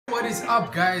is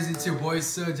up, guys? It's your boy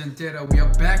SerGe and Terra. We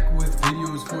are back with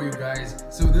videos for you guys.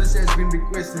 So this has been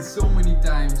requested so many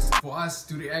times for us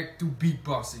to react to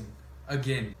beatboxing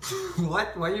again.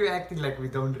 What? Why are you acting like we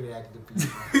don't react to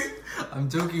beatbox? I'm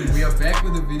joking. We are back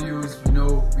with the videos. You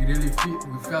know,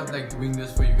 we felt like doing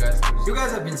this for you guys. You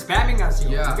guys have been spamming us,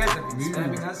 yo. Yeah, You guys have been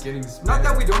spamming us. Spammed. Not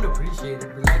that we don't appreciate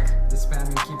it, we like the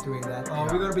spamming, keep doing that.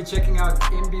 We're gonna be checking out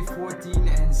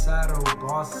MB14 and SARO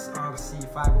Boss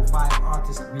Rc-505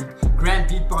 Artist Week Grand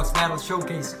Beatbox Battle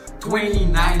Showcase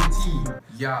 2019.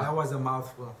 Yeah. That was a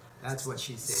mouthful. That's what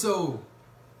she said. So,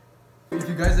 if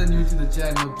you guys are new to the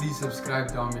channel, please subscribe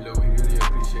down below. We really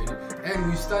appreciate it. And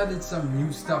we started some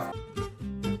new stuff.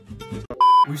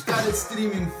 We started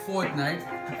streaming Fortnite,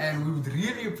 and we would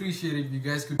really appreciate it if you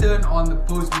guys could turn on the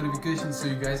post notifications so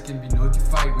you guys can be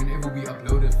notified whenever we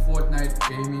upload a Fortnite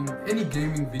gaming, any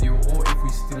gaming video, or if we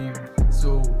stream,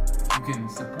 so you can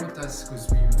support us because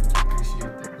we would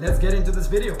appreciate that. Let's get into this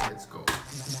video. Let's go.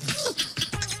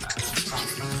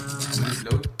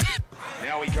 Load.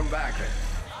 Now we come back.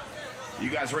 You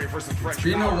guys ready for some fresh? It's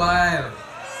been a while.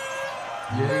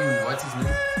 Yeah, what's his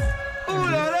name?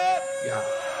 Yeah.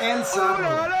 And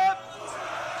SARO.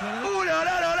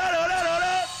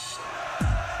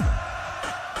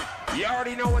 You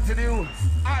already know what to do.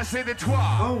 I say the twa.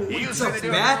 Oh, You it's say a the do.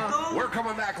 battle? We're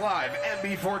coming back live.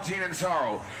 MB14 and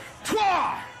SARO.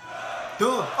 Twa!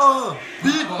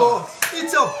 Beatbox.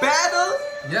 It's a battle?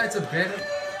 Yeah, it's a battle.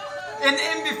 And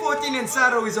MB14 and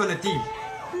SARO is on a team.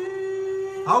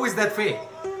 How is that fair?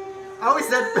 How is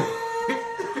that fair?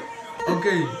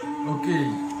 Okay.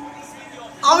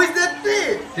 How is that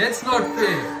fair? That's not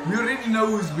fair. We already know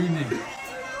who's winning.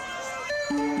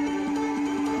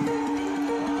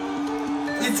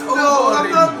 It's over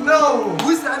already. No.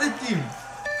 Who's the other team?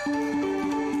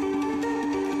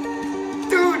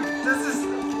 Dude, this is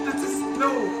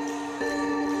no.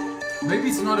 Maybe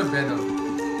it's not a battle.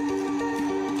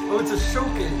 Oh, it's a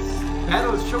showcase.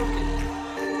 Battle showcase.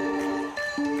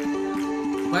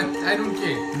 But I don't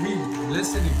care. Me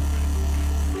listening.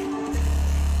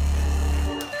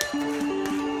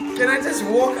 Can I just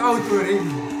walk out already?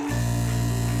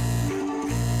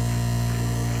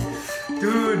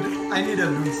 Dude, I need a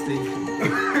Loopstation.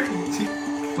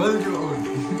 Build your own.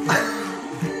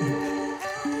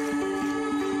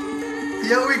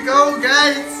 Here we go,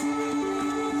 guys.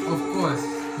 Of course.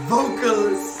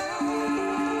 Vocals.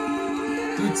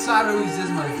 Dude, SARO is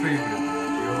just my favorite.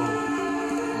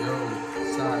 Yo,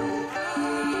 SARO.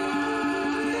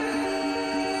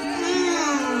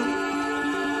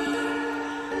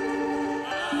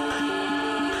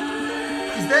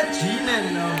 Is that Gene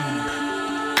and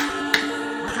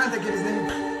I can't get his name.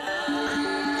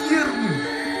 Hear me.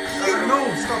 No,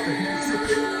 stop it.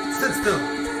 Sit still.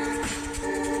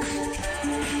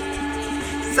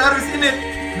 SARO's in it.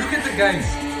 Look at the guys.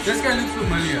 This guy looks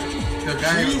familiar. The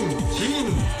guy.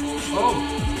 Gene. Oh.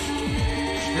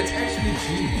 That's actually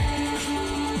Gene.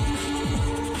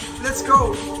 Let's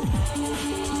go.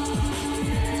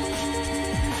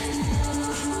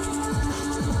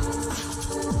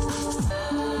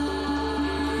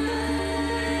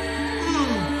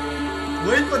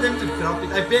 Wait for them to drop it.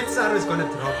 I bet SARO is gonna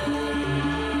drop it.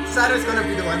 SARO is gonna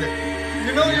be the one that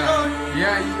you know.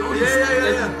 Yeah, he always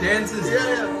dances.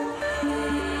 Yeah.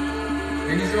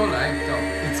 And he's all hyped up.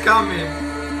 It's coming.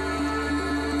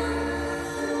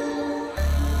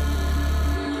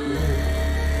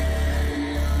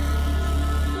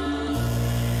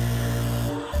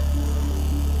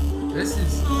 This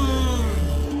is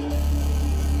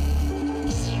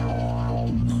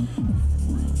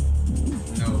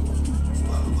no.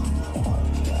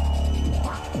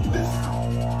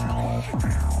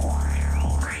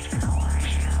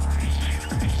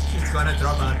 It's gonna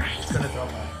drop out. It's gonna drop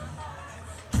out.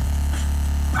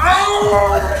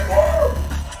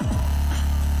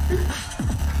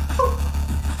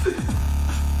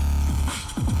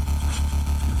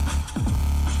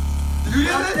 Dude,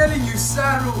 I'm telling you,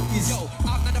 SARO is.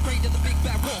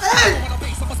 Hey!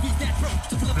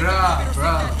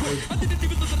 Bruh.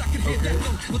 Okay.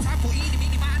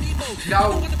 Now,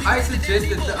 I suggest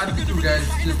that the other two guys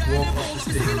just walk off the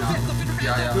stage now.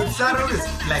 Yeah. Dude, SARO is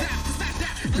like.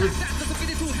 Dude,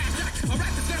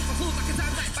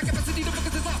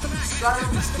 SARO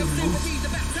is the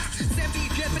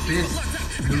best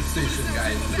Loopstation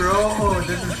guy. bro,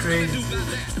 this is crazy.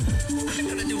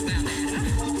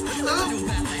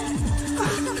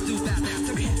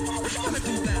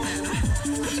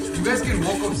 You guys can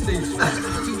walk off stage.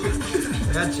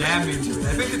 They're jamming, dude.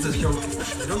 I think it's a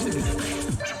showcase. I don't think it's a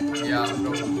battle. Yeah,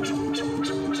 no.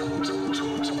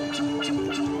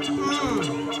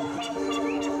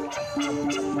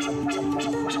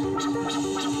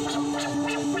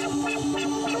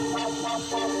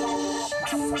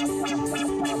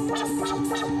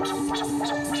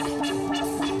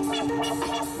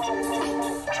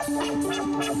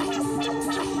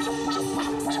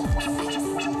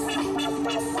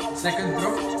 Second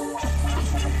drop.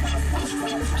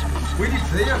 Wait,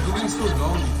 if they are going so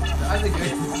long, the other guy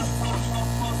is...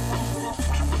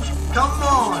 Come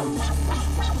on!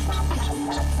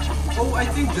 Oh, I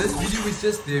think this video is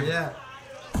just them. Yeah.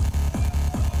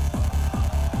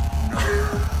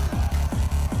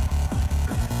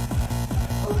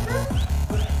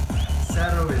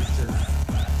 SARO is just...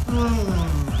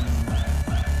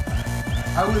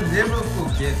 I will never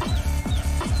forget.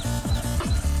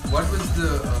 What was the...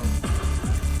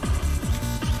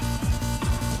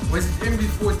 was it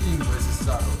MB14 versus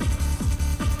SARO?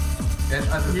 That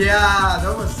other... Yeah,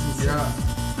 that was insane. Yeah.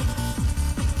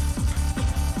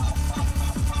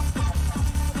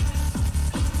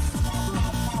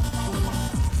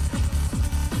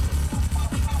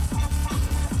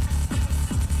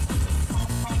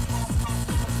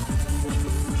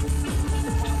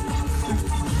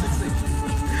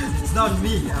 It's not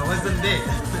me, I wasn't there.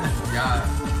 Yeah,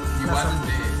 he wasn't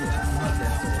there. Yeah, I'm not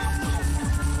that there.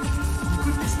 He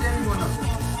could be standing on a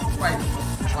pipe,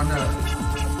 on a...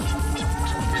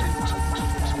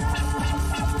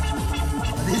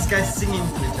 Are these guys singing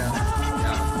to each other?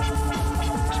 Yeah.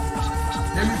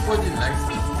 MB14 likes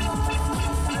it.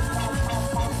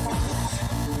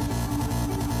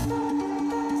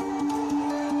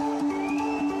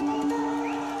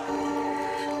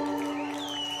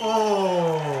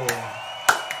 Oh!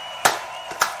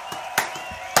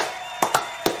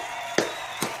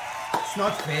 It's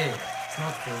not fair. It's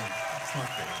not fair. It's not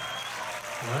fair.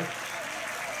 What?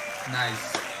 Nice.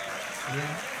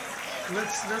 Yeah.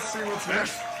 Let's see what's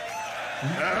next.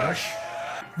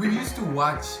 We used to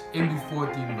watch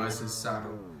MB14 versus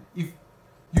SARO. If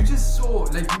you just saw,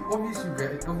 like, obviously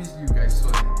you guys saw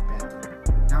that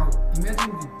battle. Now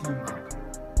imagine the team up.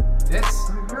 That's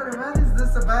What is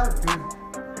this about, dude?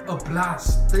 a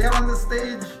blast. They are on the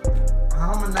stage,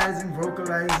 harmonizing,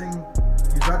 vocalizing.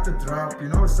 You got the drop. You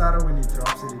know SARO when he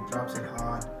drops it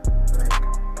hard. Like,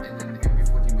 And then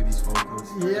MB14 with his vocals.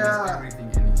 Yeah. And his everything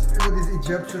and his... with these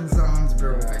Egyptian sounds,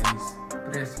 bro. Yeah, and his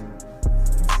pressing.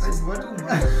 It's what too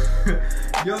much.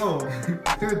 Yo,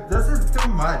 dude, this is too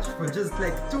much for just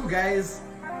like two guys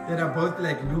that are both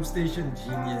like Loopstation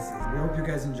geniuses. We hope you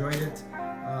guys enjoyed it.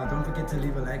 Don't forget to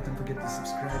leave a like, don't forget to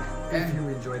subscribe if you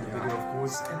enjoyed the video, of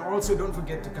course. And also don't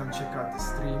forget to come check out the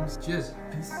streams. Cheers.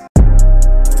 Peace.